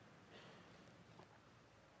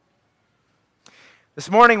This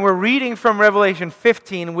morning we're reading from Revelation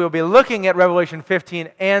 15. We'll be looking at Revelation 15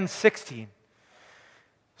 and 16.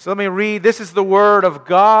 So let me read. This is the Word of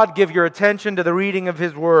God. Give your attention to the reading of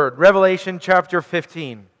His Word. Revelation chapter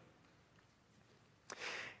 15.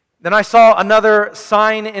 Then I saw another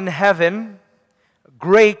sign in heaven,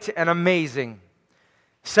 great and amazing.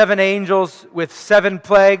 7 angels with 7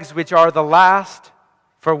 plagues, which are the last,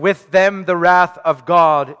 for with them the wrath of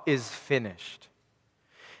God is finished.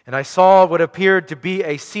 And I saw what appeared to be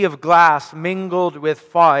a sea of glass mingled with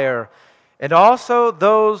fire, and also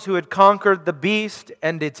those who had conquered the beast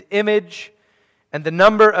and its image, and the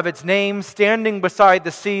number of its name, standing beside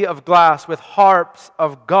the sea of glass with harps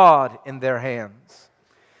of God in their hands.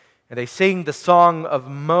 And they sing the song of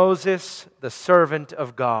Moses, the servant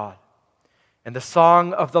of God, and the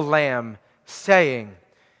song of the Lamb, saying,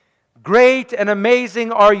 Great and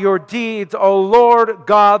amazing are your deeds, O Lord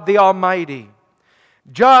God the Almighty.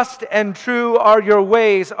 Just and true are your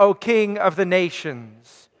ways, O King of the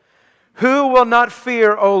nations. Who will not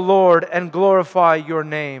fear, O Lord, and glorify your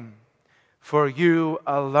name? For you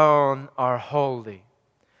alone are holy.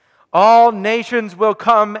 All nations will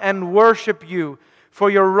come and worship you, for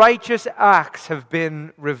your righteous acts have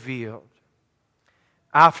been revealed.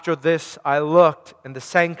 After this I looked, and the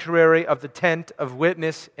sanctuary of the tent of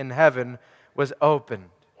witness in heaven was opened.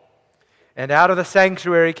 And out of the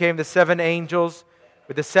sanctuary came the 7 angels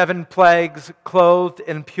with the 7 plagues, clothed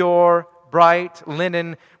in pure, bright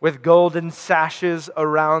linen, with golden sashes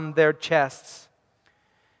around their chests.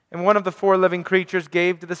 And one of the 4 living creatures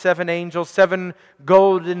gave to the 7 angels 7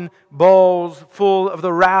 golden bowls full of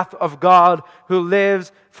the wrath of God, who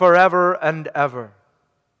lives forever and ever.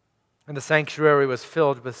 And the sanctuary was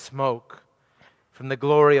filled with smoke from the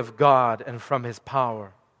glory of God and from His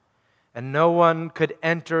power. And no one could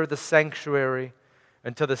enter the sanctuary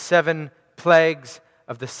until the 7 plagues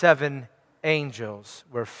of the 7 angels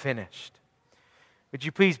were finished. Would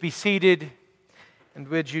you please be seated, and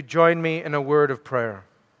would you join me in a word of prayer?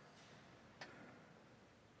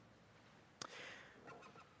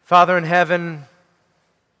 Father in heaven,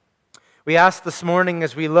 we ask this morning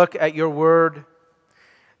as we look at your word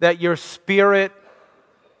that your Spirit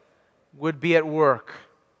would be at work,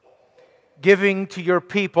 giving to your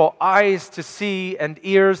people eyes to see and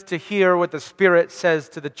ears to hear what the Spirit says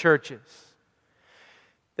to the churches.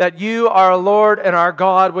 That you, our Lord and our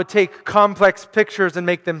God, would take complex pictures and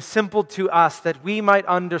make them simple to us, that we might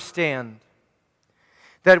understand,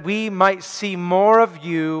 that we might see more of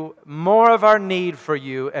you, more of our need for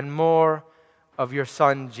you, and more of your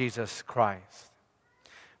Son, Jesus Christ.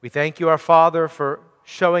 We thank you, our Father, for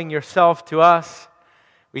showing yourself to us.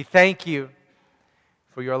 We thank you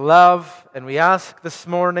for your love, and we ask this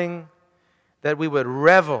morning that we would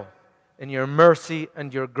revel in your mercy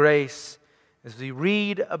and your grace as we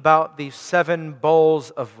read about these 7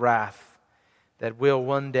 bowls of wrath that will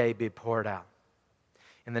one day be poured out.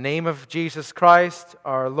 In the name of Jesus Christ,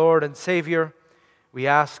 our Lord and Savior, we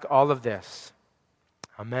ask all of this.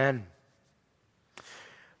 Amen.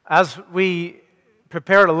 As we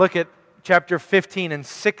prepare to look at chapter 15 and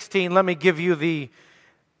 16, let me give you the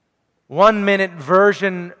 1-minute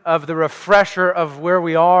version of the refresher of where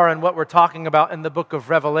we are and what we're talking about in the book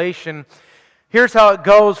of Revelation. Here's how it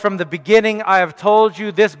goes from the beginning. I have told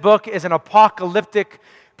you this book is an apocalyptic,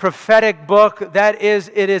 prophetic book. That is,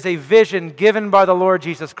 it is a vision given by the Lord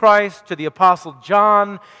Jesus Christ to the Apostle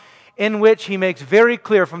John, in which he makes very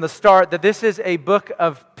clear from the start that this is a book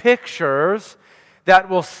of pictures that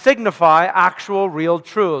will signify actual real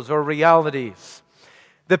truths or realities.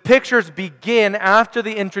 The pictures begin after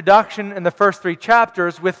the introduction in the first 3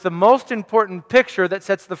 chapters with the most important picture that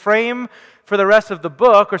sets the frame for the rest of the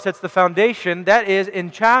book, or sets the foundation. That is, in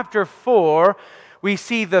chapter 4, we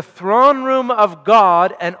see the throne room of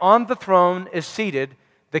God, and on the throne is seated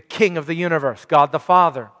the King of the universe, God the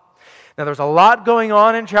Father. Now, there's a lot going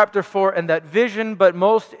on in chapter 4 in that vision, but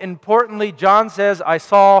most importantly, John says, I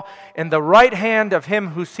saw in the right hand of him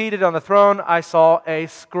who's seated on the throne, I saw a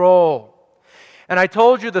scroll. And I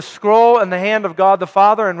told you the scroll in the hand of God the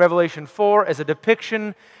Father in Revelation 4 is a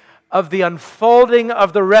depiction of the unfolding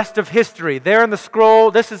of the rest of history. There in the scroll,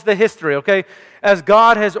 this is the history, okay? As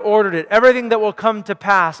God has ordered it, everything that will come to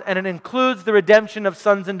pass, and it includes the redemption of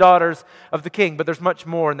sons and daughters of the King, but there's much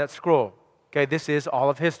more in that scroll. Okay, this is all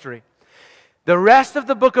of history. The rest of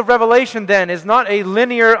the book of Revelation, then, is not a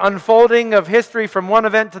linear unfolding of history from one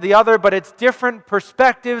event to the other, but it's different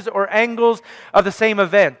perspectives or angles of the same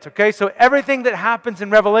event. Okay, so everything that happens in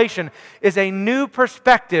Revelation is a new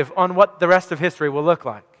perspective on what the rest of history will look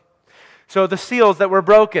like. So the seals that were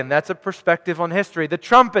broken, that's a perspective on history. The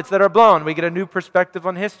trumpets that are blown, we get a new perspective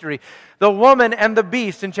on history. The woman and the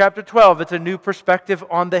beast in chapter 12, it's a new perspective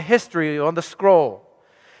on the history, on the scroll.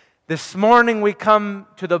 This morning we come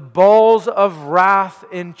to the bowls of wrath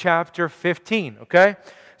in chapter 15, okay?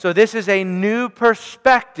 So this is a new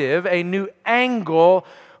perspective, a new angle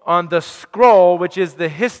on the scroll, which is the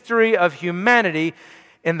history of humanity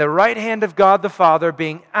in the right hand of God the Father,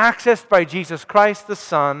 being accessed by Jesus Christ the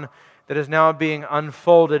Son, that is now being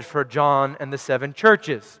unfolded for John and the 7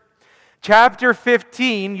 churches. Chapter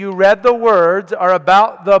 15, you read the words, are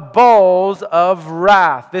about the bowls of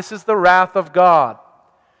wrath. This is the wrath of God,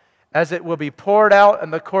 as it will be poured out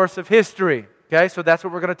in the course of history. Okay, so that's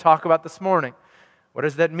what we're going to talk about this morning. What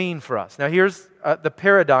does that mean for us? Now here's the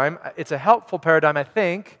paradigm. It's a helpful paradigm, I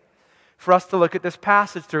think, for us to look at this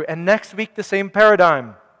passage through. And next week, the same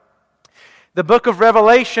paradigm. The book of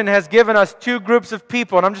Revelation has given us two groups of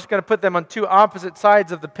people, and I'm just going to put them on two opposite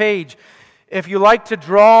sides of the page. If you like to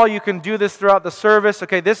draw, you can do this throughout the service.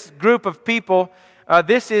 Okay, this group of people,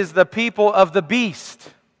 this is the people of the beast.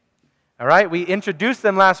 All right, we introduced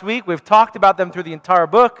them last week. We've talked about them through the entire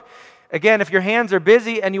book. Again, if your hands are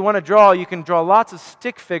busy and you want to draw, you can draw lots of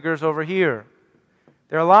stick figures over here.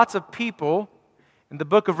 There are lots of people in the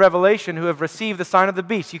book of Revelation who have received the sign of the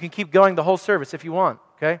beast. You can keep going the whole service if you want,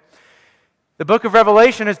 okay? The book of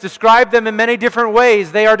Revelation has described them in many different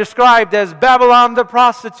ways. They are described as Babylon the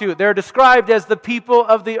prostitute. They're described as the people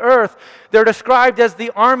of the earth. They're described as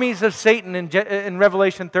the armies of Satan in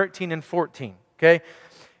Revelation 13 and 14. Okay?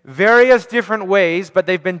 Various different ways, but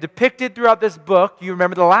they've been depicted throughout this book. You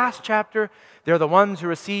remember the last chapter? They're the ones who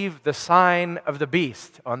receive the sign of the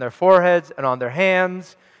beast on their foreheads and on their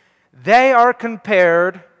hands. They are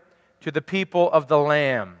compared to the people of the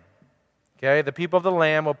Lamb. Okay, the people of the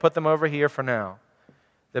Lamb, we'll put them over here for now.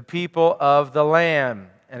 The people of the Lamb.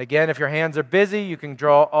 And again, if your hands are busy, you can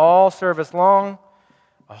draw all service long,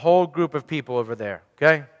 a whole group of people over there,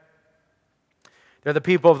 okay? They're the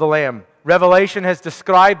people of the Lamb. Revelation has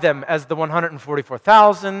described them as the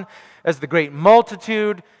 144,000, as the great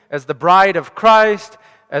multitude, as the bride of Christ,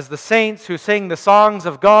 as the saints who sing the songs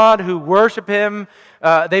of God, who worship Him.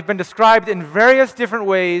 They've been described in various different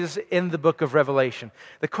ways in the book of Revelation.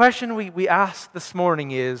 The question we ask this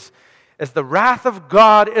morning is, as the wrath of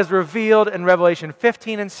God is revealed in Revelation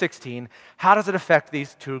 15 and 16, how does it affect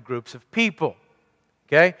these two groups of people?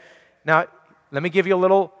 Okay? Now, let me give you a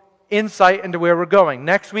little insight into where we're going.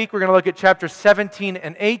 Next week, we're going to look at chapters 17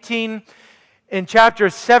 and 18. In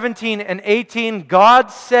chapters 17 and 18, God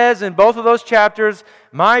says in both of those chapters,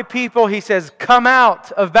 my people, He says, come out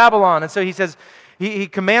of Babylon. And so He says, He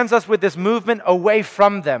commands us with this movement away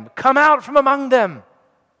from them. Come out from among them.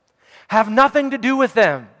 Have nothing to do with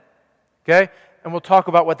them. Okay? And we'll talk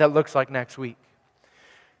about what that looks like next week.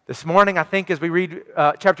 This morning, I think as we read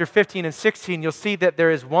chapter 15 and 16, you'll see that there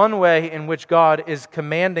is one way in which God is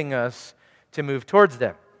commanding us to move towards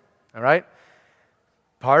them. All right?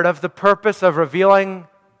 Part of the purpose of revealing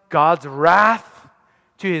God's wrath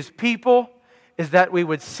to His people is that we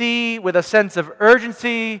would see with a sense of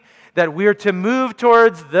urgency that we're to move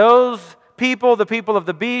towards those people, the people of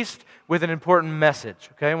the beast, with an important message.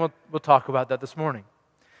 Okay, and we'll talk about that this morning.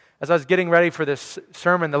 As I was getting ready for this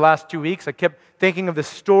sermon the last 2 weeks, I kept thinking of this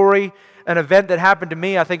story, an event that happened to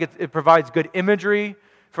me. I think it provides good imagery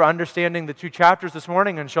for understanding the two chapters this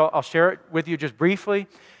morning, and I'll share it with you just briefly.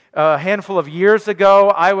 A handful of years ago,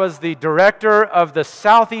 I was the director of the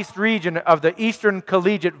Southeast region of the Eastern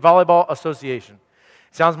Collegiate Volleyball Association.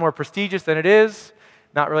 It sounds more prestigious than it is.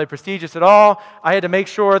 Not really prestigious at all. I had to make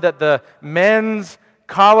sure that the men's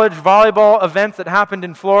college volleyball events that happened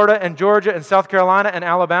in Florida and Georgia and South Carolina and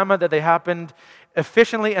Alabama, that they happened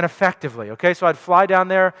efficiently and effectively. Okay, so I'd fly down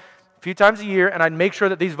there a few times a year, and I'd make sure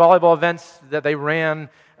that these volleyball events, that they ran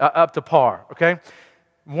up to par. Okay.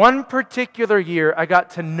 One particular year, I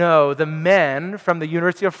got to know the men from the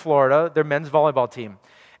University of Florida, their men's volleyball team.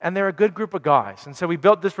 And they're a good group of guys. And so we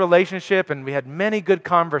built this relationship, and we had many good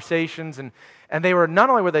conversations. And they were,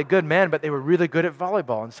 not only were they good men, but they were really good at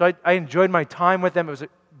volleyball. And so I enjoyed my time with them. It was a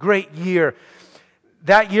great year.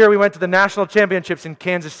 That year, we went to the national championships in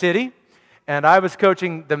Kansas City. And I was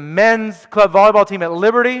coaching the men's club volleyball team at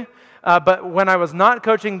Liberty. But when I was not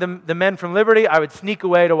coaching the men from Liberty, I would sneak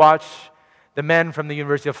away to watch the men from the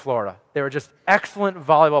University of Florida. They were just excellent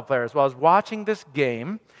volleyball players. Well, I was watching this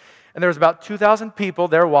game, and there was about 2,000 people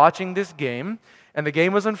there watching this game, and the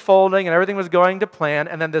game was unfolding, and everything was going to plan,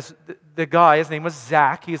 and then the guy, his name was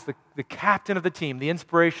Zach, he's the captain of the team, the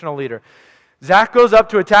inspirational leader. Zach goes up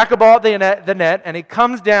to attack a ball at the net, and he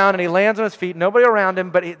comes down, and he lands on his feet, nobody around him,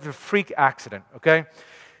 but it's a freak accident, okay?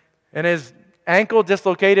 And his ankle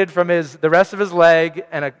dislocated from the rest of his leg,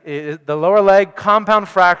 and the lower leg compound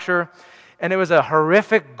fracture, and it was a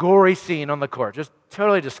horrific, gory scene on the court, just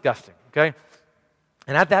totally disgusting, okay?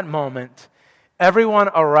 And at that moment, everyone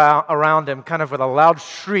around him, kind of with a loud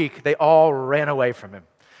shriek, they all ran away from him.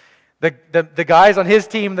 The guys on his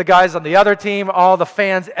team, the guys on the other team, all the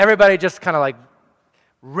fans, everybody just kind of like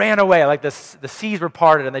ran away, like the seas were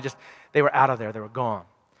parted, and they were out of there, they were gone.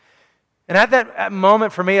 And at that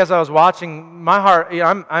moment for me, as I was watching, my heart,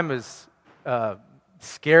 I'm as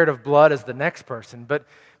scared of blood as the next person, but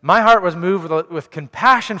my heart was moved with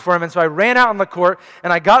compassion for him, and so I ran out on the court,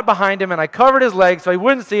 and I got behind him, and I covered his legs so he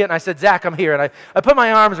wouldn't see it, and I said, Zach, I'm here. And I put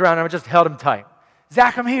my arms around him and just held him tight.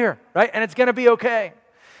 Zach, I'm here, right? And it's going to be okay.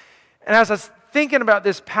 And as I was thinking about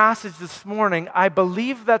this passage this morning, I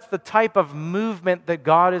believe that's the type of movement that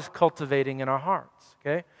God is cultivating in our hearts,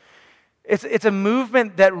 okay? It's a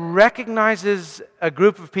movement that recognizes a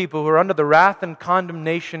group of people who are under the wrath and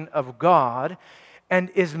condemnation of God and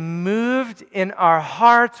is moved in our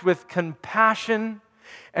hearts with compassion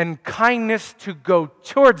and kindness to go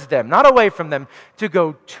towards them, not away from them, to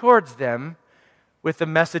go towards them with the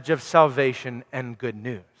message of salvation and good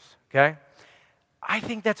news, okay? I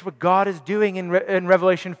think that's what God is doing in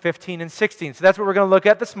Revelation 15 and 16. So that's what we're going to look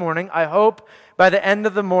at this morning. I hope by the end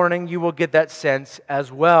of the morning you will get that sense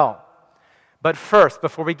as well. But first,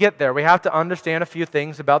 before we get there, we have to understand a few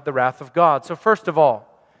things about the wrath of God. So first of all,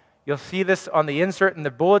 you'll see this on the insert in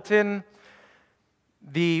the bulletin.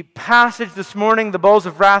 The passage this morning, the bowls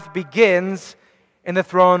of wrath, begins in the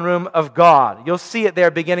throne room of God. You'll see it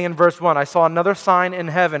there beginning in verse 1. I saw another sign in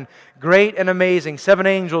heaven, great and amazing, 7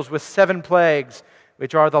 angels with 7 plagues,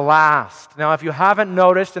 which are the last. Now, if you haven't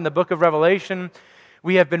noticed in the book of Revelation,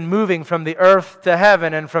 we have been moving from the earth to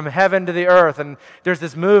heaven and from heaven to the earth, and there's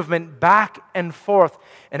this movement back and forth.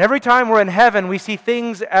 And every time we're in heaven, we see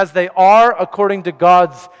things as they are according to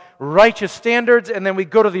God's righteous standards, and then we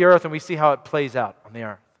go to the earth and we see how it plays out on the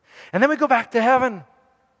earth. And then we go back to heaven.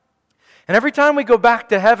 And every time we go back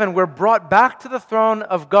to heaven, we're brought back to the throne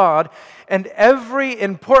of God, and every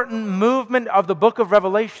important movement of the book of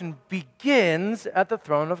Revelation begins at the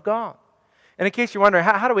throne of God. And in case you're wondering,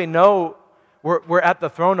 how do we know we're at the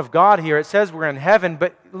throne of God here? It says we're in heaven,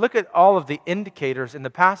 but look at all of the indicators in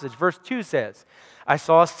the passage. Verse 2 says, I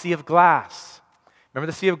saw a sea of glass. Remember,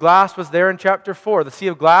 the sea of glass was there in chapter 4. The sea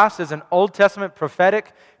of glass is an Old Testament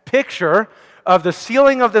prophetic picture of the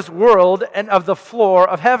ceiling of this world and of the floor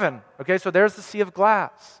of heaven. Okay, so there's the sea of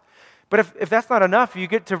glass. But if that's not enough, you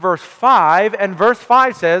get to verse 5, and verse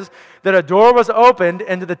 5 says that a door was opened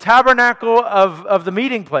into the tabernacle of the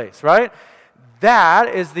meeting place, right?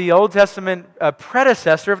 That is the Old Testament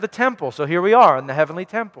predecessor of the temple. So here we are in the heavenly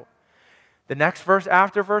temple. The next verse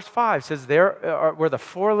after verse 5 says there were the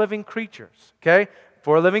 4 living creatures, okay?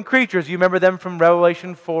 4 living creatures, you remember them from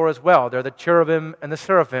Revelation 4 as well. They're the cherubim and the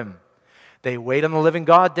seraphim. They wait on the living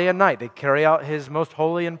God day and night. They carry out His most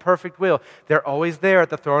holy and perfect will. They're always there at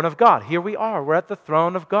the throne of God. Here we are. We're at the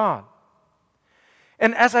throne of God.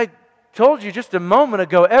 And as I told you just a moment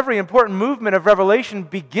ago, every important movement of Revelation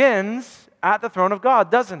begins at the throne of God,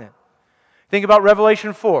 doesn't it? Think about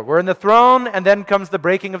Revelation 4. We're in the throne, and then comes the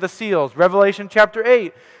breaking of the seals. Revelation chapter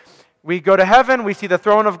 8. We go to heaven, we see the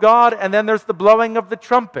throne of God, and then there's the blowing of the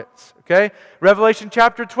trumpets, okay? Revelation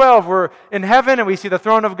chapter 12, we're in heaven and we see the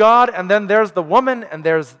throne of God, and then there's the woman, and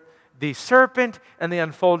there's the serpent, and the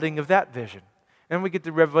unfolding of that vision. And we get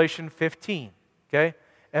to Revelation 15, okay?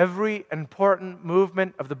 Every important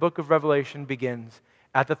movement of the book of Revelation begins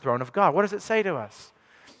at the throne of God. What does it say to us?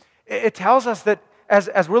 It tells us that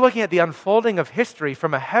as we're looking at the unfolding of history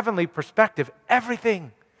from a heavenly perspective,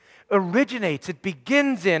 everything originates, it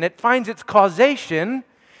begins in, it finds its causation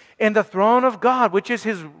in the throne of God, which is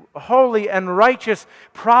His holy and righteous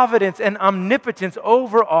providence and omnipotence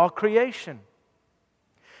over all creation.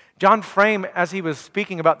 John Frame, as he was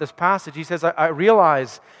speaking about this passage, he says, I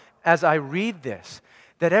realize as I read this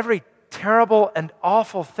that every terrible and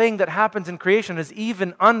awful thing that happens in creation is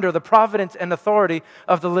even under the providence and authority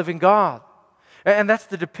of the living God. And that's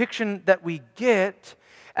the depiction that we get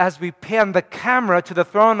as we pan the camera to the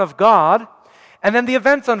throne of God, and then the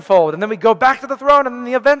events unfold, and then we go back to the throne, and then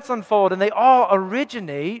the events unfold, and they all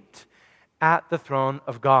originate at the throne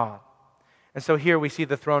of God. And so here we see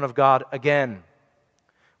the throne of God again.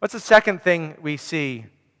 What's the second thing we see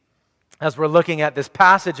as we're looking at this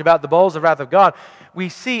passage about the bowls of wrath of God? We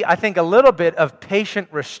see, I think, a little bit of patient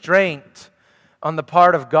restraint on the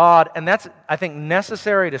part of God, and that's, I think,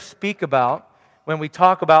 necessary to speak about when we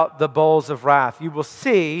talk about the bowls of wrath. You will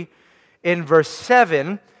see in verse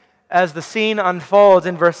 7, as the scene unfolds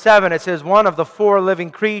in verse 7, it says, one of the 4 living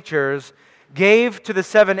creatures gave to the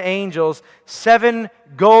 7 angels 7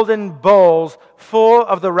 golden bowls full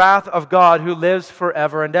of the wrath of God who lives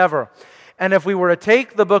forever and ever. And if we were to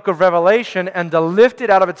take the book of Revelation and to lift it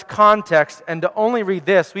out of its context and to only read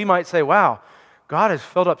this, we might say, wow, God has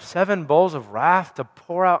filled up 7 bowls of wrath to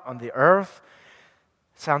pour out on the earth.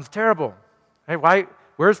 Sounds terrible. Right?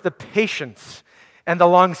 Where's the patience and the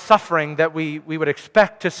long-suffering that we would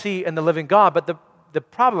expect to see in the living God? But the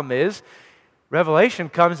problem is, Revelation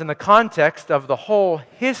comes in the context of the whole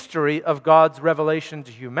history of God's revelation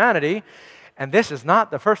to humanity, and this is not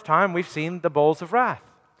the first time we've seen the bowls of wrath.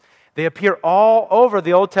 They appear all over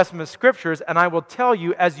the Old Testament scriptures, and I will tell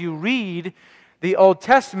you, as you read the Old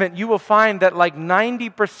Testament, you will find that like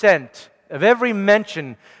 90% of every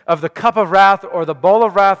mention of the cup of wrath or the bowl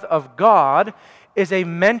of wrath of God is a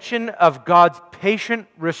mention of God's patient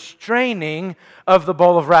restraining of the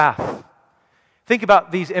bowl of wrath. Think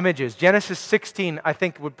about these images. Genesis 16, I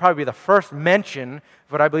think, would probably be the first mention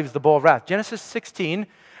of what I believe is the bowl of wrath. Genesis 16,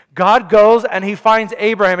 God goes and he finds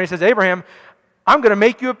Abraham and he says, Abraham, I'm going to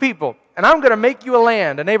make you a people and I'm going to make you a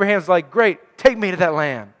land. And Abraham's like, great, take me to that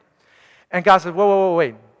land. And God says, whoa,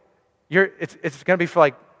 wait. It's going to be for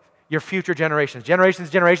like your future generations.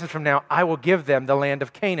 Generations from now, I will give them the land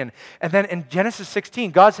of Canaan. And then in Genesis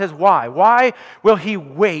 16, God says, why? Why will he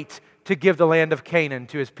wait to give the land of Canaan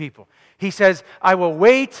to his people? He says, I will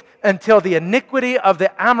wait until the iniquity of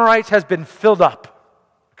the Amorites has been filled up.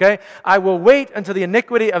 Okay? I will wait until the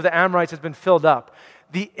iniquity of the Amorites has been filled up.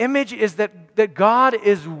 The image is that God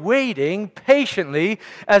is waiting patiently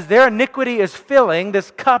as their iniquity is filling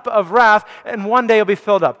this cup of wrath, and one day it'll be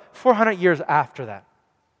filled up. 400 years after that.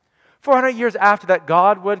 400 years after that,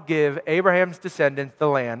 God would give Abraham's descendants the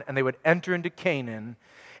land, and they would enter into Canaan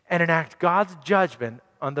and enact God's judgment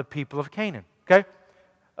on the people of Canaan. Okay?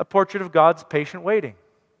 A portrait of God's patient waiting.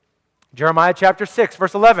 Jeremiah chapter 6,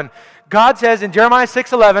 verse 11. God says in Jeremiah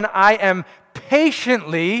 6:11, I am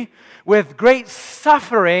patiently, with great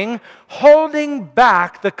suffering, holding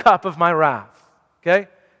back the cup of my wrath. Okay?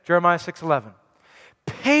 Jeremiah 6:11.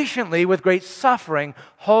 Patiently, with great suffering,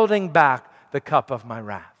 holding back the cup of my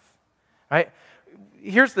wrath. Right?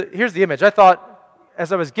 Here's the image. I thought,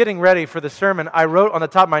 as I was getting ready for the sermon, I wrote on the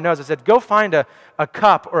top of my notes, I said, go find a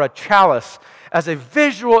cup or a chalice as a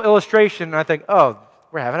visual illustration. And I think, oh,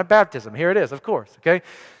 we're having a baptism. Here it is, of course. Okay?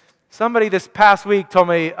 Somebody this past week told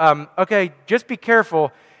me, okay, just be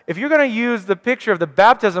careful. If you're going to use the picture of the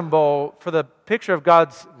baptism bowl for the picture of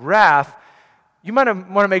God's wrath, you might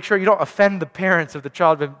want to make sure you don't offend the parents of the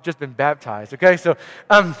child who just been baptized. Okay? So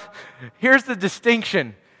here's the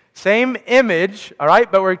distinction. Same image, all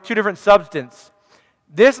right, but we're two different substance.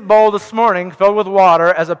 This bowl this morning filled with water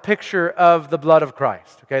as a picture of the blood of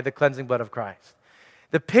Christ, okay, the cleansing blood of Christ.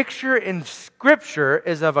 The picture in Scripture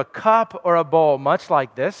is of a cup or a bowl much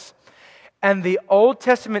like this, and the Old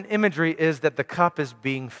Testament imagery is that the cup is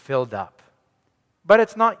being filled up, but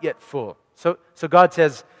it's not yet full. So God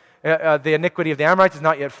says the iniquity of the Amorites is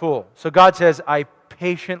not yet full. So God says, I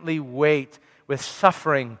patiently wait with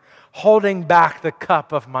suffering, holding back the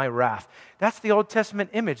cup of my wrath. That's the Old Testament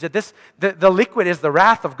image, that the liquid is the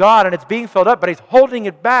wrath of God and it's being filled up, but he's holding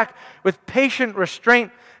it back with patient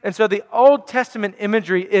restraint. And so the Old Testament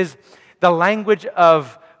imagery is the language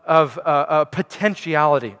of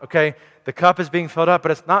potentiality, okay? The cup is being filled up,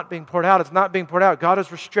 but it's not being poured out. It's not being poured out. God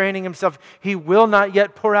is restraining himself. He will not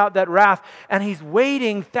yet pour out that wrath, and he's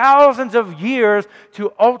waiting thousands of years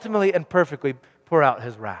to ultimately and perfectly pour out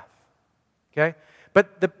his wrath, okay?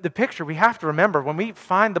 But the picture, we have to remember, when we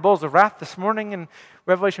find the bowls of wrath this morning in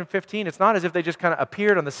Revelation 15, it's not as if they just kind of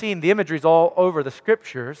appeared on the scene. The imagery is all over the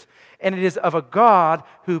Scriptures, and it is of a God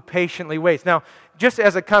who patiently waits. Now, just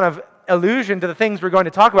as a kind of allusion to the things we're going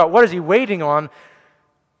to talk about, what is he waiting on?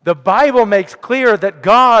 The Bible makes clear that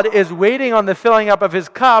God is waiting on the filling up of his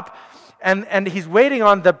cup, and he's waiting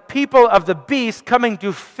on the people of the beast coming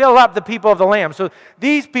to fill up the people of the Lamb. So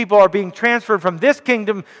these people are being transferred from this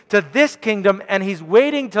kingdom to this kingdom, and he's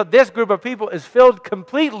waiting till this group of people is filled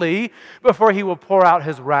completely before he will pour out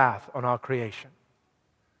his wrath on all creation.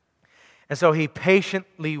 And so he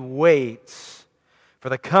patiently waits for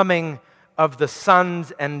the coming of the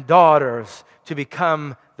sons and daughters to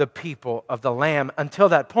become the people of the Lamb. Until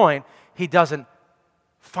that point, he doesn't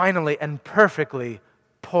finally and perfectly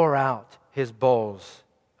pour out his bowls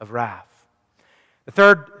of wrath. The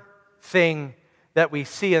third thing that we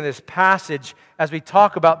see in this passage as we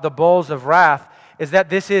talk about the bowls of wrath is that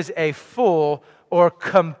this is a full or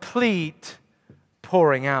complete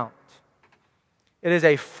pouring out. It is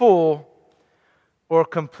a full or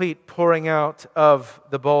complete pouring out of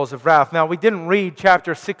the bowls of wrath. Now, we didn't read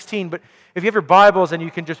chapter 16, but if you have your Bibles and you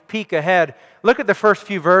can just peek ahead, look at the first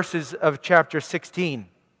few verses of chapter 16.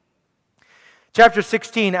 Chapter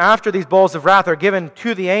 16, after these bowls of wrath are given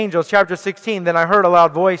to the angels, chapter 16, then I heard a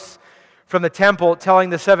loud voice from the temple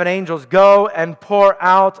telling the 7 angels, "Go and pour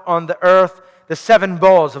out on the earth the 7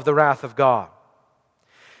 bowls of the wrath of God."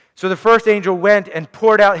 So the first angel went and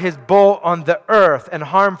poured out his bowl on the earth, and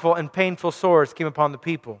harmful and painful sores came upon the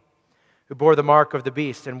people who bore the mark of the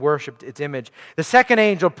beast and worshipped its image. The second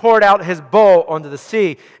angel poured out his bowl onto the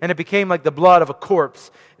sea, and it became like the blood of a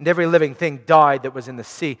corpse, and every living thing died that was in the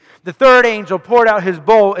sea. The third angel poured out his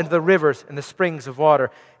bowl into the rivers and the springs of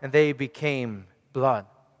water, and they became blood.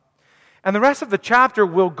 And the rest of the chapter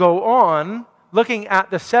will go on looking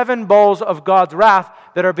at the 7 bowls of God's wrath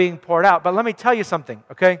that are being poured out. But let me tell you something,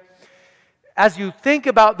 okay? As you think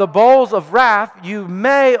about the bowls of wrath, you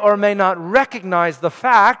may or may not recognize the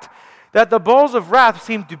fact that the bowls of wrath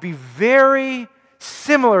seem to be very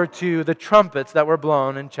similar to the trumpets that were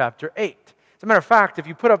blown in chapter 8. As a matter of fact, if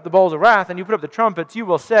you put up the bowls of wrath and you put up the trumpets, you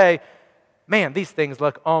will say, man, these things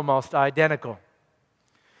look almost identical.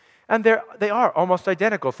 And they are almost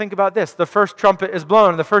identical. Think about this. The first trumpet is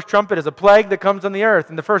blown, and the first trumpet is a plague that comes on the earth.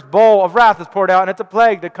 And the first bowl of wrath is poured out, and it's a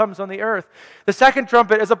plague that comes on the earth. The second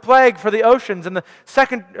trumpet is a plague for the oceans, and the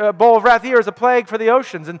second bowl of wrath here is a plague for the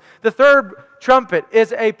oceans. And the third trumpet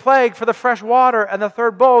is a plague for the fresh water, and the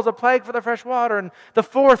third bowl is a plague for the fresh water, and the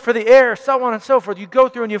fourth for the air, so on and so forth. You go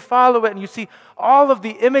through and you follow it, and you see all of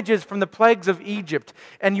the images from the plagues of Egypt.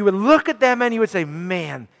 And you would look at them and you would say,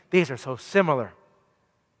 man, these are so similar.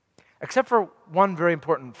 Except for one very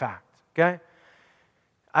important fact, okay?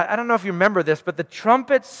 I don't know if you remember this, but the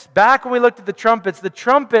trumpets, back when we looked at the trumpets,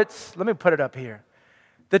 let me put it up here.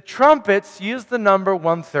 The trumpets use the number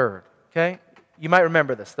 1/3, okay? You might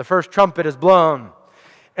remember this. The first trumpet is blown,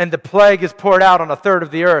 and the plague is poured out on 1/3 of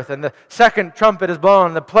the earth. And the second trumpet is blown,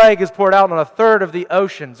 and the plague is poured out on 1/3 of the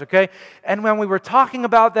oceans, okay? And when we were talking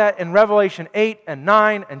about that in Revelation 8 and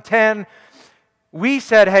 9 and 10, we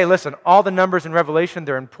said, hey, listen, all the numbers in Revelation,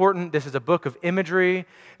 they're important. This is a book of imagery.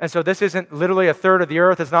 And so this isn't literally 1/3 of the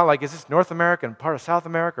earth. It's not like, is this North America and part of South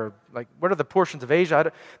America? Or like, what are the portions of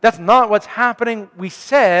Asia? That's not what's happening. We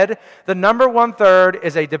said the number 1/3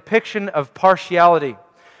 is a depiction of partiality.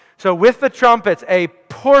 So with the trumpets, a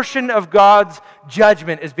portion of God's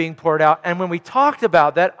judgment is being poured out. And when we talked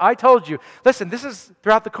about that, I told you, listen, this is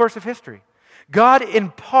throughout the course of history. God,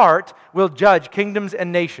 in part, will judge kingdoms and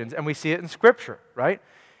nations, and we see it in Scripture, right?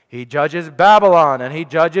 He judges Babylon, and He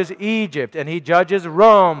judges Egypt, and He judges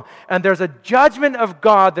Rome, and there's a judgment of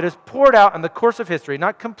God that is poured out in the course of history,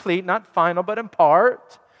 not complete, not final, but in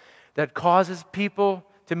part, that causes people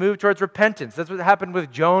to move towards repentance. That's what happened with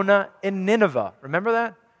Jonah in Nineveh. Remember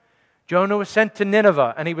that? Jonah was sent to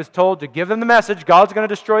Nineveh, and he was told to give them the message, God's going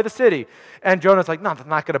to destroy the city. And Jonah's like, no, they're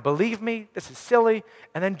not going to believe me. This is silly.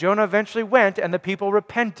 And then Jonah eventually went, and the people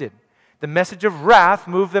repented. The message of wrath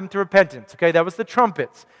moved them to repentance. Okay, that was the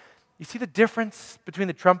trumpets. You see the difference between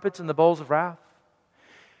the trumpets and the bowls of wrath?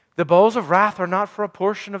 The bowls of wrath are not for a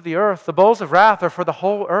portion of the earth. The bowls of wrath are for the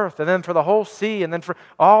whole earth, and then for the whole sea, and then for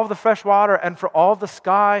all the fresh water, and for all the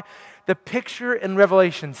sky. The picture in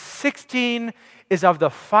Revelation 16 is of the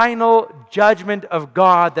final judgment of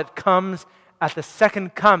God that comes at the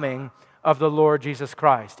second coming of the Lord Jesus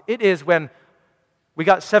Christ. It is when we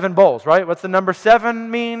got 7 bowls, right? What's the number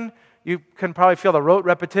 7 mean? You can probably feel the rote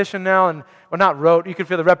repetition now, and well, not rote, you can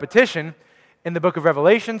feel the repetition in the book of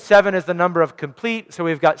Revelation. 7 is the number of complete, so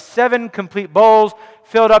we've got 7 complete bowls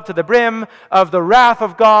filled up to the brim of the wrath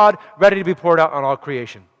of God, ready to be poured out on all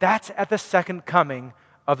creation. That's at the second coming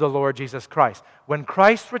of the Lord Jesus Christ. When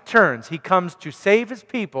Christ returns, He comes to save His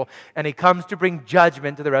people, and He comes to bring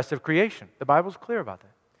judgment to the rest of creation. The Bible's clear about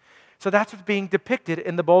that. So that's what's being depicted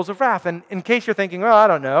in the bowls of wrath. And in case you're thinking, well, I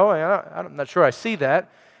don't know, I'm not sure I see that,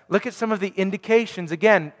 look at some of the indications.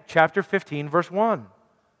 Again, chapter 15, verse 1.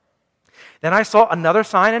 Then I saw another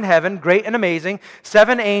sign in heaven, great and amazing,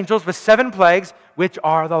 7 angels with 7 plagues, which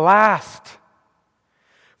are the last.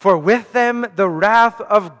 For with them the wrath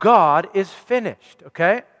of God is finished.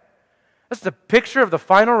 Okay? This is a picture of the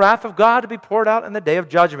final wrath of God to be poured out in the day of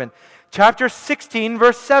judgment. Chapter 16,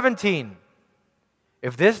 verse 17.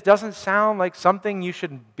 If this doesn't sound like something you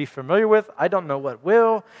should be familiar with, I don't know what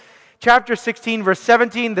will. Chapter 16, verse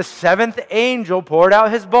 17, the 7th angel poured out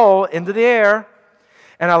his bowl into the air,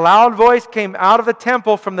 and a loud voice came out of the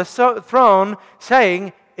temple from the throne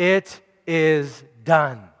saying, "It is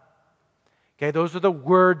done." Okay, those are the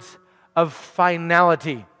words of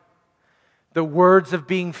finality. The words of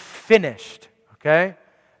being finished, okay?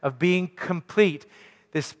 Of being complete.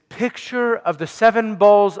 this picture of the 7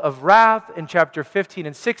 bowls of wrath in chapter 15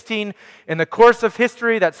 and 16. In the course of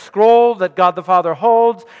history, that scroll that God the Father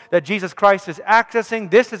holds, that Jesus Christ is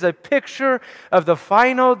accessing, this is a picture of the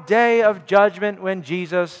final day of judgment when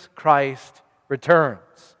Jesus Christ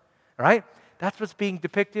returns. All right? That's what's being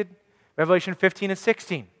depicted in Revelation 15 and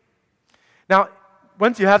 16. Now,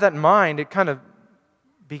 once you have that in mind, it kind of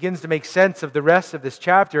begins to make sense of the rest of this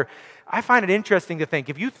chapter. I find it interesting to think,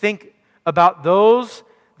 if you think about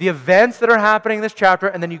the events that are happening in this chapter,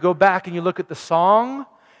 and then you go back and you look at the song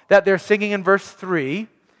that they're singing in verse 3.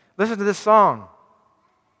 Listen to this song.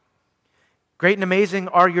 Great and amazing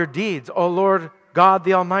are your deeds, O Lord God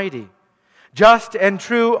the Almighty. Just and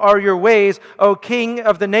true are your ways, O King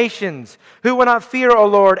of the nations. Who will not fear, O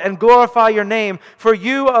Lord, and glorify your name? For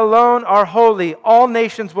you alone are holy. All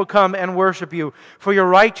nations will come and worship you, for your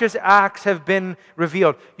righteous acts have been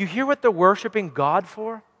revealed. You hear what they're worshiping God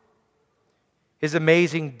for? His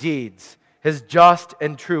amazing deeds, His just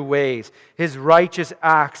and true ways, His righteous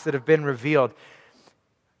acts that have been revealed.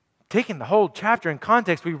 Taking the whole chapter in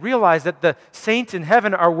context, we realize that the saints in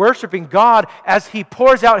heaven are worshiping God as He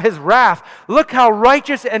pours out His wrath. Look how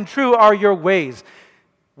righteous and true are your ways.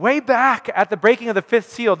 Way back at the breaking of the 5th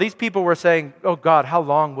seal, these people were saying, oh God, how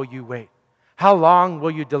long will you wait? How long will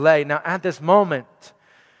you delay? Now at this moment,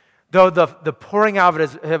 though the pouring out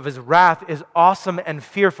of His wrath is awesome and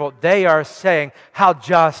fearful, they are saying, how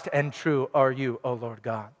just and true are you, O Lord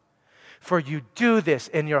God. For you do this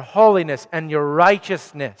in your holiness and your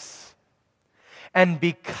righteousness. And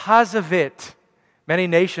because of it, many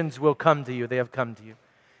nations will come to you. They have come to you.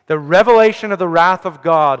 The revelation of the wrath of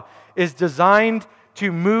God is designed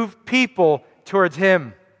to move people towards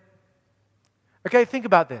Him. Okay, think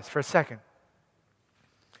about this for a second.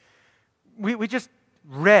 We just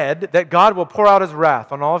read that God will pour out His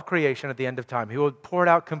wrath on all of creation at the end of time. He will pour it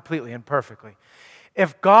out completely and perfectly.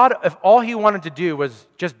 If all He wanted to do was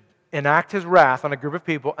just enact His wrath on a group of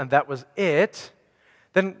people and that was it,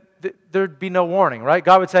 then there'd be no warning, right?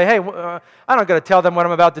 God would say, hey, I'm not going to tell them what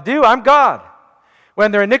I'm about to do. I'm God.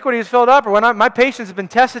 When their iniquity is filled up or when my patience has been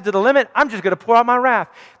tested to the limit, I'm just going to pour out my wrath.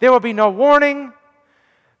 There will be no warning.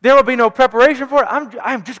 There will be no preparation for it.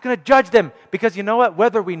 I'm just going to judge them because you know what?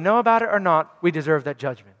 Whether we know about it or not, we deserve that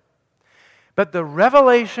judgment. But the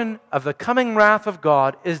revelation of the coming wrath of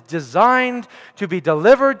God is designed to be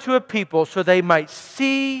delivered to a people so they might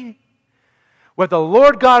see what the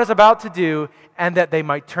Lord God is about to do and that they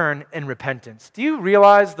might turn in repentance. Do you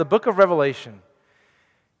realize the book of Revelation,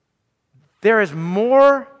 there is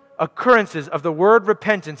more occurrences of the word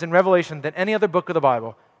repentance in Revelation than any other book of the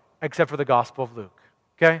Bible except for the Gospel of Luke.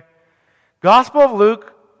 Okay? Gospel of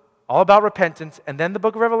Luke, all about repentance, and then the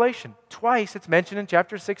book of Revelation. Twice it's mentioned in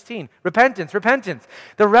chapter 16. Repentance, repentance.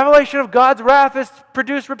 The revelation of God's wrath is to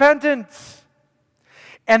produce repentance.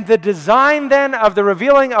 And the design then of the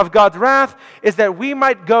revealing of God's wrath is that we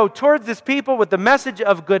might go towards this people with the message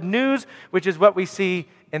of good news, which is what we see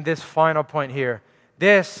in this final point here.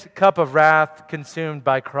 This cup of wrath consumed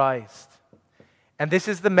by Christ. And this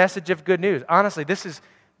is the message of good news. Honestly, this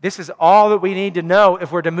is all that we need to know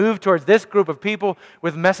if we're to move towards this group of people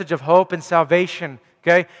with a message of hope and salvation.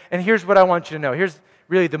 Okay? And here's what I want you to know. Here's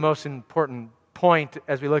really the most important point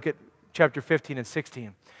as we look at chapter 15 and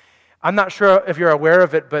 16. I'm not sure if you're aware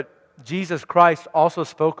of it, but Jesus Christ also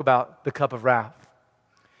spoke about the cup of wrath.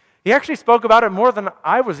 He actually spoke about it more than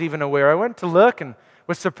I was even aware. I went to look and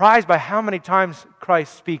was surprised by how many times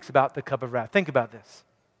Christ speaks about the cup of wrath. Think about this.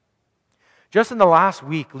 Just in the last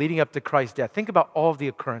week leading up to Christ's death, think about all of the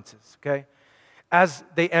occurrences, okay? As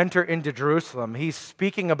they enter into Jerusalem, He's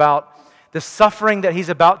speaking about the suffering that He's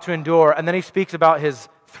about to endure, and then He speaks about His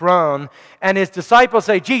throne, and His disciples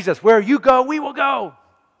say, Jesus, where you go, we will go.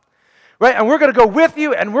 Right? And we're going to go with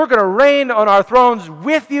you, and we're going to reign on our thrones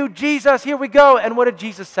with you, Jesus. Here we go. And what did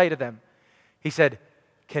Jesus say to them? He said,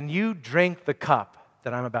 can you drink the cup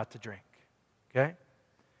that I'm about to drink? Okay?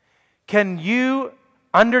 Can you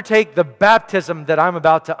undertake the baptism that I'm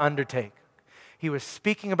about to undertake? He was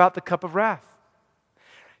speaking about the cup of wrath.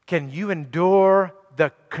 Can you endure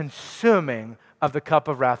the consuming of the cup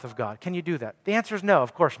of wrath of God? Can you do that? The answer is no,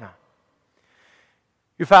 of course not.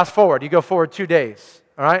 You fast forward. You go forward 2 days.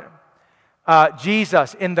 All right?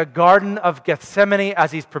 Jesus in the Garden of Gethsemane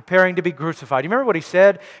as He's preparing to be crucified. You remember what He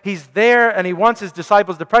said? He's there and He wants His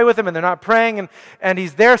disciples to pray with Him and they're not praying and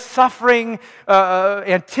He's there suffering,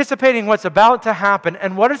 anticipating what's about to happen.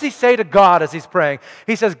 And what does He say to God as He's praying?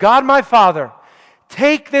 He says, God my Father,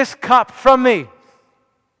 take this cup from me,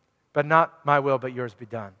 but not my will but yours be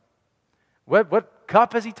done. What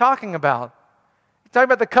cup is He talking about? He's talking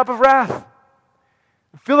about the cup of wrath.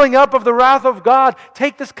 filling up of the wrath of God.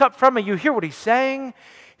 Take this cup from me. You hear what he's saying?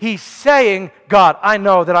 He's saying, God, I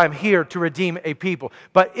know that I'm here to redeem a people.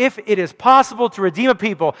 But if it is possible to redeem a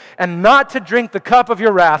people and not to drink the cup of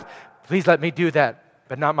your wrath, please let me do that.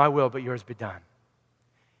 But not my will, but yours be done.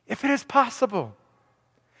 If it is possible.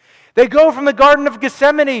 They go from the Garden of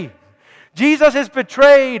Gethsemane. Jesus is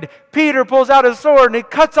betrayed. Peter pulls out his sword and he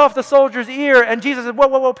cuts off the soldier's ear. And Jesus says,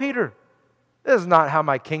 whoa, Peter. This is not how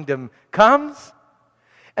my kingdom comes.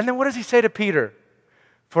 And then what does he say to Peter?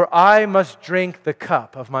 For I must drink the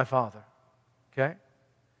cup of my Father. Okay?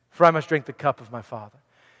 For I must drink the cup of my Father.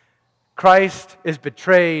 Christ is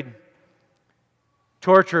betrayed,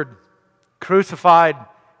 tortured, crucified.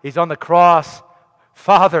 He's on the cross.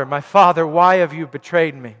 Father, my Father, why have you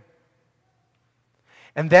betrayed me?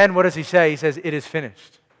 And then what does he say? He says, it is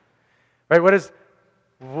finished. Right?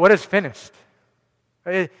 What is finished?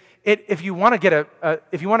 If you want to get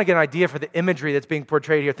an idea for the imagery that's being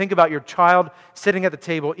portrayed here, think about your child sitting at the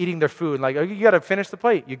table eating their food. Like, oh, you got to finish the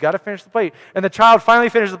plate. You got to finish the plate. And the child finally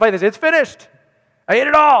finishes the plate. They say, it's finished. I ate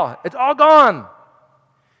it all. It's all gone.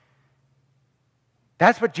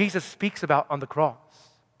 That's what Jesus speaks about on the cross.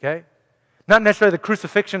 Okay? Not necessarily the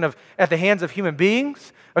crucifixion at the hands of human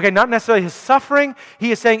beings. Okay, not necessarily his suffering.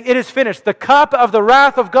 He is saying, it is finished. The cup of the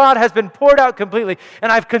wrath of God has been poured out completely, and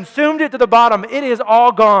I've consumed it to the bottom. It is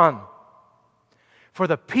all gone. For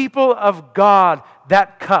the people of God,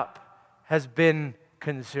 that cup has been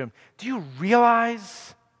consumed. Do you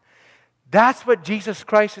realize that's what Jesus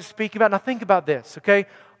Christ is speaking about? Now think about this, okay?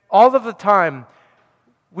 All of the time,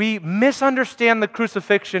 we misunderstand the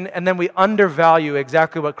crucifixion and then we undervalue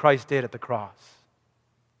exactly what Christ did at the cross.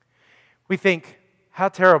 We think, how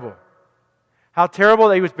terrible. How terrible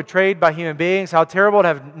that he was betrayed by human beings. How terrible to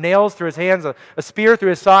have nails through his hands, a spear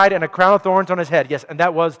through his side, and a crown of thorns on his head. Yes, and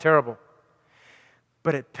that was terrible.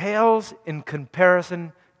 But it pales in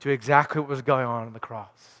comparison to exactly what was going on the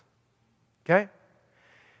cross. Okay?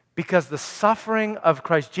 Because the suffering of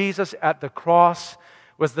Christ Jesus at the cross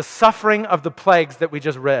was the suffering of the plagues that we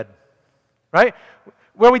just read. Right?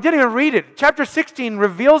 Well, we didn't even read it. Chapter 16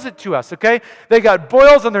 reveals it to us, okay? They got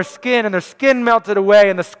boils on their skin, and their skin melted away,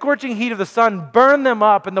 and the scorching heat of the sun burned them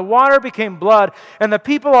up, and the water became blood, and the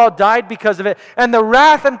people all died because of it, and the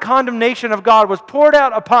wrath and condemnation of God was poured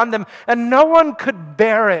out upon them, and no one could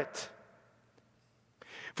bear it.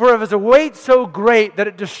 For it was a weight so great that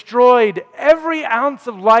it destroyed every ounce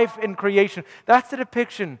of life in creation. That's the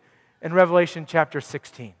depiction in Revelation chapter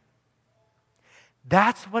 16.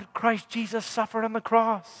 That's what Christ Jesus suffered on the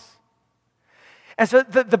cross. And so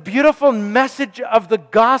the beautiful message of the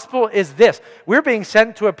gospel is this. We're being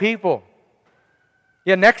sent to a people.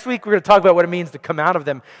 Yeah, next week we're going to talk about what it means to come out of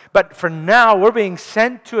them. But for now, we're being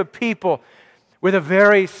sent to a people with a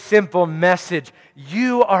very simple message.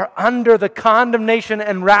 You are under the condemnation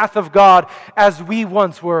and wrath of God as we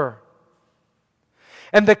once were.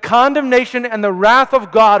 And the condemnation and the wrath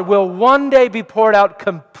of God will one day be poured out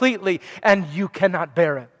completely, and you cannot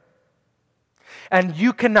bear it. And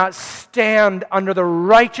you cannot stand under the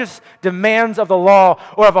righteous demands of the law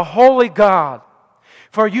or of a holy God,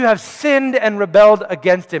 for you have sinned and rebelled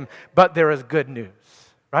against him. But there is good news,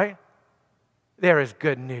 right? There is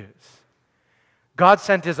good news. God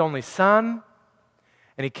sent his only Son,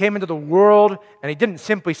 and he came into the world, and he didn't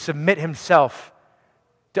simply submit himself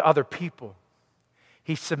to other people.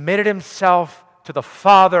 He submitted himself to the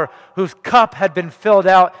Father whose cup had been filled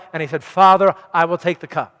out, and he said, Father, I will take the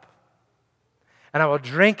cup, and I will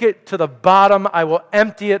drink it to the bottom. I will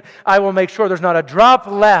empty it. I will make sure there's not a drop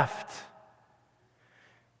left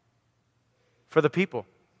for the people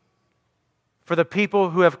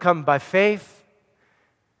who have come by faith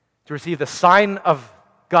to receive the sign of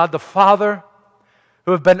God the Father,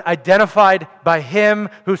 who have been identified by him,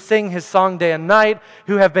 who sing his song day and night,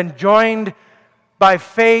 who have been joined by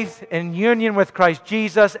faith in union with Christ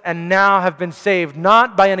Jesus, and now have been saved,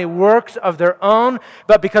 not by any works of their own,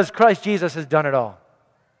 but because Christ Jesus has done it all.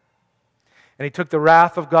 And he took the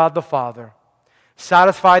wrath of God the Father,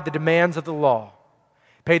 satisfied the demands of the law,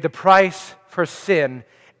 paid the price for sin,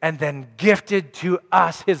 and then gifted to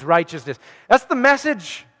us his righteousness. That's the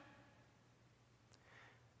message.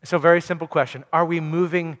 So, very simple question. Are we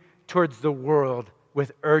moving towards the world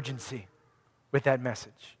with urgency with that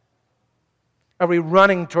message? Are we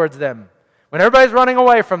running towards them? When everybody's running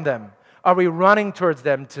away from them, are we running towards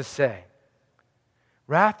them to say,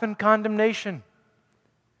 wrath and condemnation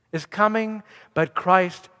is coming, but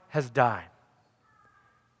Christ has died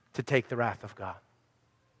to take the wrath of God?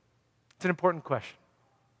 It's an important question.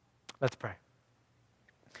 Let's pray.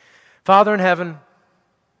 Father in heaven,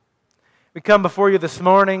 we come before you this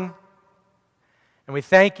morning, And we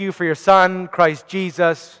thank you for your Son, Christ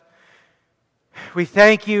Jesus. We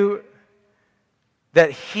thank you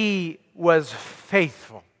that He was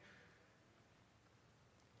faithful.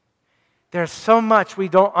 There's so much we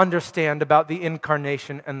don't understand about the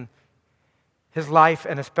incarnation and His life,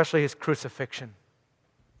 and especially His crucifixion.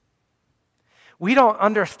 We don't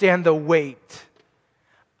understand the weight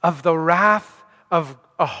of the wrath of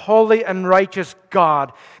a holy and righteous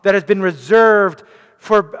God that has been reserved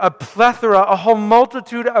for a plethora, a whole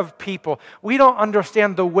multitude of people. We don't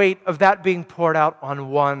understand the weight of that being poured out on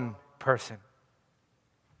one person.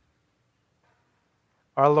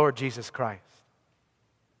 Our Lord Jesus Christ.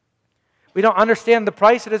 We don't understand the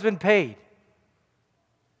price that has been paid.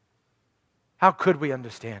 How could we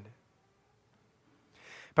understand it?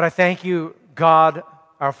 But I thank you, God,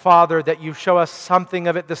 our Father, that you show us something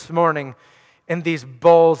of it this morning in these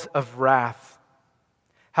bowls of wrath.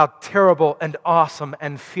 How terrible and awesome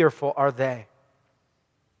and fearful are they.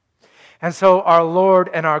 And so, our Lord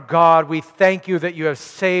and our God, we thank you that you have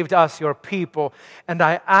saved us, your people. And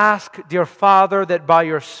I ask, dear Father, that by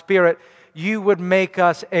your Spirit, you would make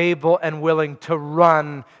us able and willing to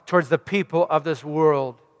run towards the people of this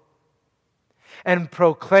world and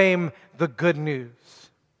proclaim the good news.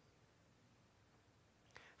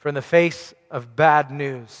 For in the face of bad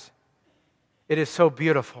news, it is so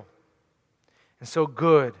beautiful and so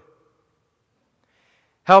good.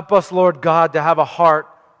 Help us, Lord God, to have a heart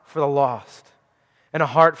for the lost and a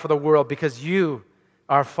heart for the world, because you,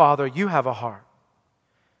 our Father, you have a heart.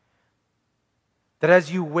 That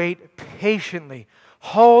as you wait patiently,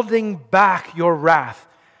 holding back your wrath,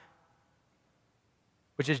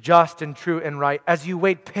 which is just and true and right, as you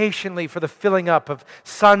wait patiently for the filling up of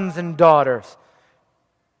sons and daughters,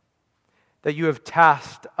 that you have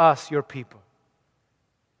tasked us, your people,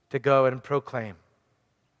 to go and proclaim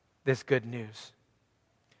this good news.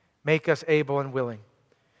 Make us able and willing.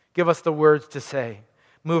 Give us the words to say.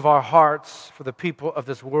 Move our hearts for the people of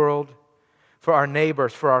this world, for our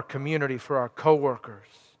neighbors, for our community, for our co-workers,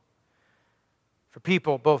 for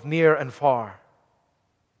people both near and far,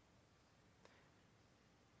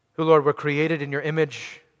 who, Lord, were created in your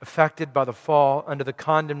image, affected by the fall, under the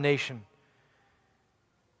condemnation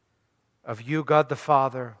of you, God the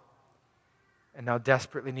Father, and now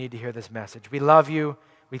desperately need to hear this message. We love you.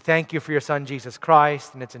 We thank you for your Son, Jesus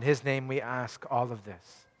Christ, and it's in His name we ask all of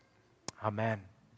this. Amen.